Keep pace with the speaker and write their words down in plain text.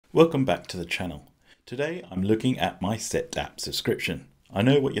Welcome back to the channel. Today I'm looking at my SetApp subscription. I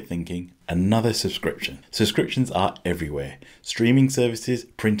know what you're thinking, another subscription. Subscriptions are everywhere. Streaming services,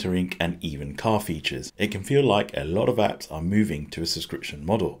 printer ink, and even car features. It can feel like a lot of apps are moving to a subscription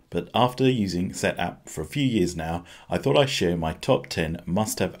model. But after using SetApp for a few years now, I thought I'd share my top 10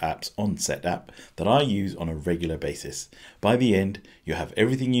 must-have apps on SetApp that I use on a regular basis. By the end, you have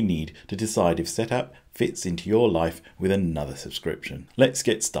everything you need to decide if SetApp fits into your life with another subscription. Let's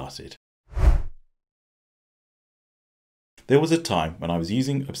get started. There was a time when I was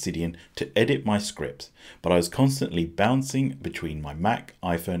using Obsidian to edit my scripts, but I was constantly bouncing between my Mac,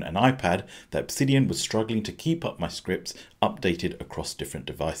 iPhone and iPad that Obsidian was struggling to keep up my scripts updated across different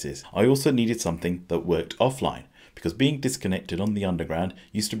devices. I also needed something that worked offline, because being disconnected on the underground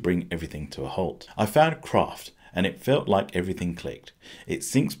used to bring everything to a halt. I found Craft, and it felt like everything clicked. It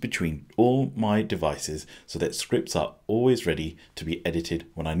syncs between all my devices so that scripts are always ready to be edited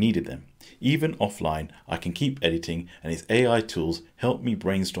when I needed them. Even offline, I can keep editing, and its AI tools help me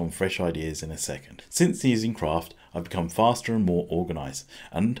brainstorm fresh ideas in a second. Since using Craft, I've become faster and more organized,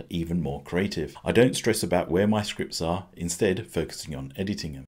 and even more creative. I don't stress about where my scripts are, instead focusing on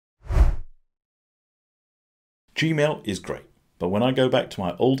editing them. Gmail is great, but when I go back to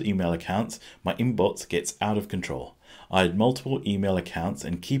my old email accounts, my inbox gets out of control. I had multiple email accounts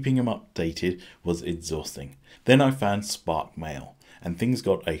and keeping them updated was exhausting. Then I found SparkMail, and things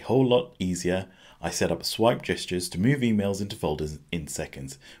got a whole lot easier. I set up swipe gestures to move emails into folders in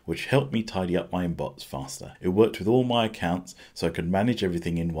seconds, which helped me tidy up my inbox faster. It worked with all my accounts, so I could manage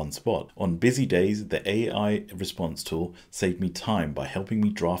everything in one spot. On busy days, the AI response tool saved me time by helping me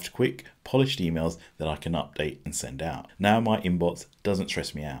draft quick, polished emails that I can update and send out. Now my inbox doesn't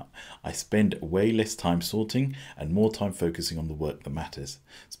stress me out. I spend way less time sorting and more time focusing on the work that matters.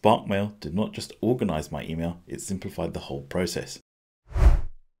 SparkMail did not just organize my email, it simplified the whole process.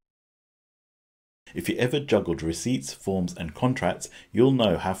 If you ever juggled receipts, forms and contracts, you'll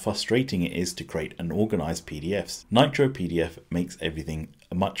know how frustrating it is to create and organize PDFs. NitroPDF makes everything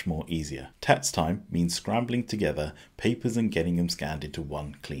much more easier. Tax time means scrambling together papers and getting them scanned into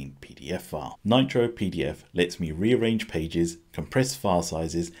one clean PDF file. NitroPDF lets me rearrange pages, compress file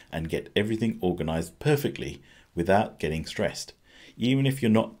sizes and get everything organized perfectly without getting stressed. Even if you're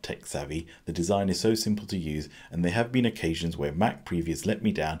not tech savvy, the design is so simple to use, and there have been occasions where Mac previews let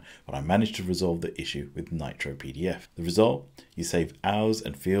me down, but I managed to resolve the issue with NitroPDF. The result? You save hours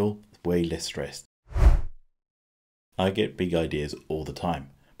and feel way less stressed. I get big ideas all the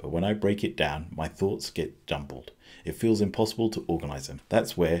time, but when I break it down, my thoughts get jumbled. It feels impossible to organize them.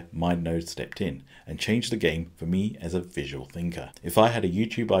 That's where MindNode stepped in and changed the game for me as a visual thinker. If I had a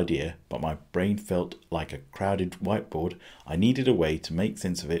YouTube idea, but my brain felt like a crowded whiteboard, I needed a way to make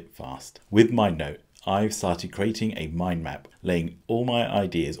sense of it fast. With MindNode, I've started creating a mind map, laying all my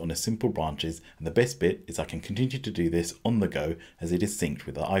ideas on a simple branches, and the best bit is I can continue to do this on the go as it is synced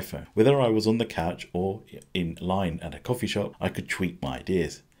with the iPhone. Whether I was on the couch or in line at a coffee shop, I could tweak my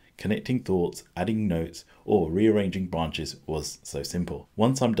ideas. Connecting thoughts, adding notes, or rearranging branches was so simple.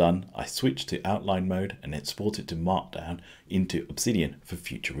 Once I'm done, I switch to outline mode and export it to Markdown into Obsidian for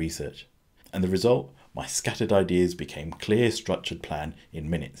future research. And the result? My scattered ideas became a clear, structured plan in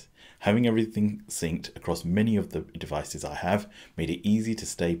minutes. Having everything synced across many of the devices I have made it easy to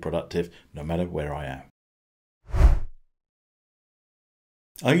stay productive no matter where I am.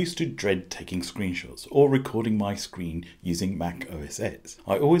 I used to dread taking screenshots or recording my screen using Mac OS X.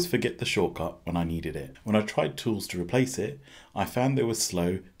 I always forget the shortcut when I needed it. When I tried tools to replace it, I found they were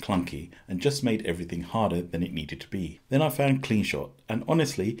slow, clunky, and just made everything harder than it needed to be. Then I found CleanShot, and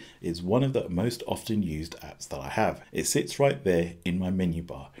honestly, it's one of the most often used apps that I have. It sits right there in my menu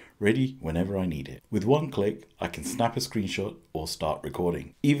bar, ready whenever I need it. With one click, I can snap a screenshot or start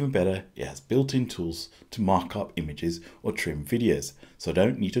recording. Even better, it has built-in tools to mark up images or trim videos, so I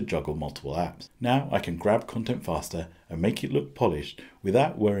don't need to juggle multiple apps. Now I can grab content faster and make it look polished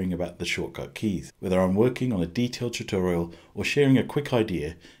without worrying about the shortcut keys. Whether I'm working on a detailed tutorial or sharing a quick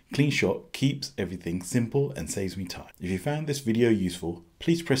idea, CleanShot keeps everything simple and saves me time. If you found this video useful,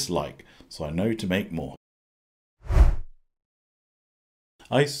 please press like so I know to make more.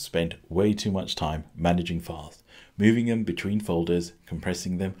 I spent way too much time managing files, moving them between folders,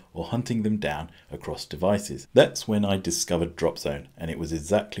 compressing them, or hunting them down across devices. That's when I discovered Dropzone, and it was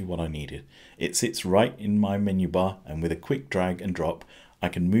exactly what I needed. It sits right in my menu bar, and with a quick drag and drop, I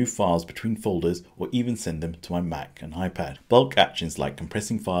can move files between folders or even send them to my Mac and iPad. Bulk actions like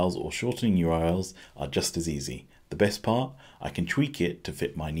compressing files or shortening URLs are just as easy. The best part? I can tweak it to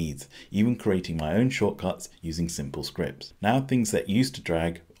fit my needs, even creating my own shortcuts using simple scripts. Now things that used to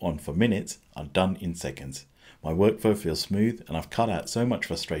drag on for minutes are done in seconds. My workflow feels smooth and I've cut out so much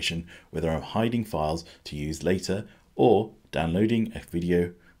frustration whether I'm hiding files to use later or downloading a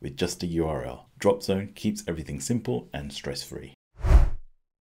video with just a URL. Dropzone keeps everything simple and stress-free.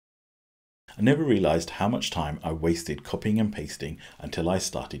 I never realized how much time I wasted copying and pasting until I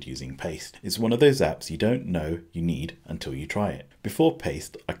started using Paste. It's one of those apps you don't know you need until you try it. Before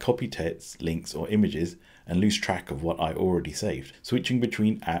Paste, I copy text, links or images and lose track of what I already saved. Switching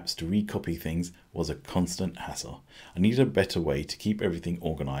between apps to recopy things was a constant hassle. I needed a better way to keep everything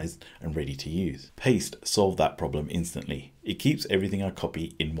organized and ready to use. Paste solved that problem instantly. It keeps everything I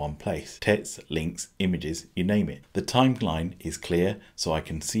copy in one place. Text, links, images, you name it. The timeline is clear so I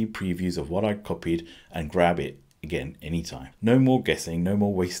can see previews of what I copied and grab it again anytime. No more guessing, no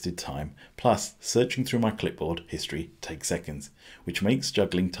more wasted time. Plus, searching through my clipboard history takes seconds, which makes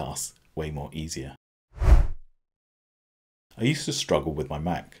juggling tasks way more easier. I used to struggle with my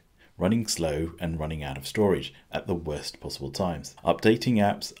Mac, running slow and running out of storage at the worst possible times. Updating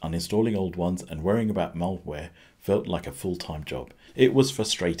apps, uninstalling old ones and worrying about malware felt like a full-time job. It was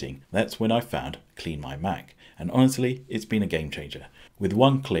frustrating. That's when I found CleanMyMac, and honestly, it's been a game changer. With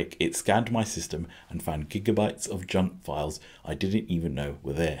one click, it scanned my system and found gigabytes of junk files I didn't even know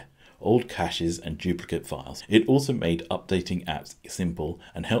were there. Old caches and duplicate files. It also made updating apps simple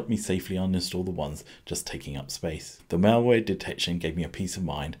and helped me safely uninstall the ones just taking up space. The malware detection gave me a peace of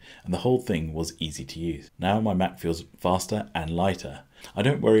mind and the whole thing was easy to use. Now my Mac feels faster and lighter. I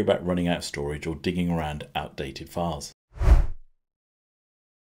don't worry about running out of storage or digging around outdated files.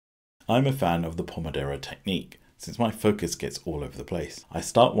 I'm a fan of the Pomodoro technique, since my focus gets all over the place. I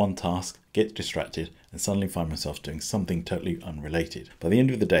start one task, get distracted, and suddenly find myself doing something totally unrelated. By the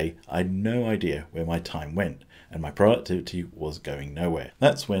end of the day, I had no idea where my time went, and my productivity was going nowhere.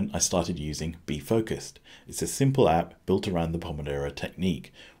 That's when I started using BeFocused. It's a simple app built around the Pomodoro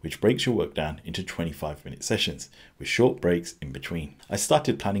technique, which breaks your work down into 25-minute sessions, with short breaks in between. I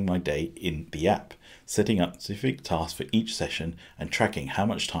started planning my day in the app, setting up specific tasks for each session and tracking how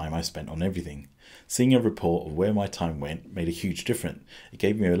much time I spent on everything. Seeing a report of where my time went made a huge difference. It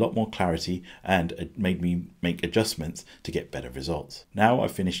gave me a lot more clarity and it made me make adjustments to get better results. Now I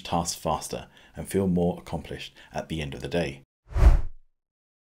finish tasks faster and feel more accomplished at the end of the day.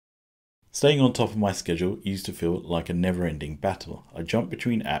 Staying on top of my schedule used to feel like a never-ending battle. I jumped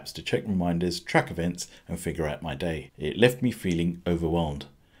between apps to check reminders, track events, and figure out my day. It left me feeling overwhelmed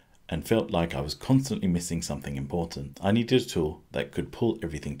and felt like I was constantly missing something important. I needed a tool that could pull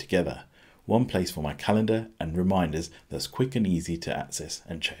everything together. One place for my calendar and reminders that's quick and easy to access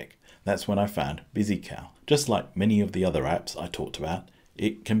and check. That's when I found BusyCal. Just like many of the other apps I talked about,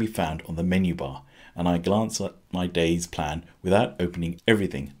 it can be found on the menu bar, and I glance at my day's plan without opening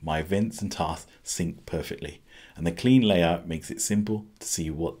everything. My events and tasks sync perfectly, and the clean layout makes it simple to see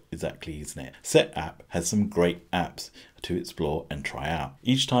what exactly is there. SetApp has some great apps to explore and try out.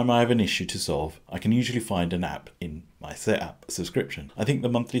 Each time I have an issue to solve, I can usually find an app in my SetApp subscription. I think the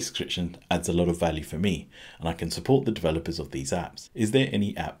monthly subscription adds a lot of value for me, and I can support the developers of these apps. Is there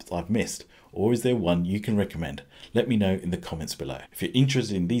any apps I've missed, or is there one you can recommend? Let me know in the comments below. If you're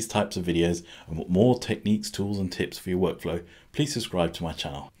interested in these types of videos and want more techniques, tools and tips for your workflow, please subscribe to my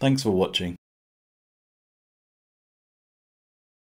channel. Thanks for watching.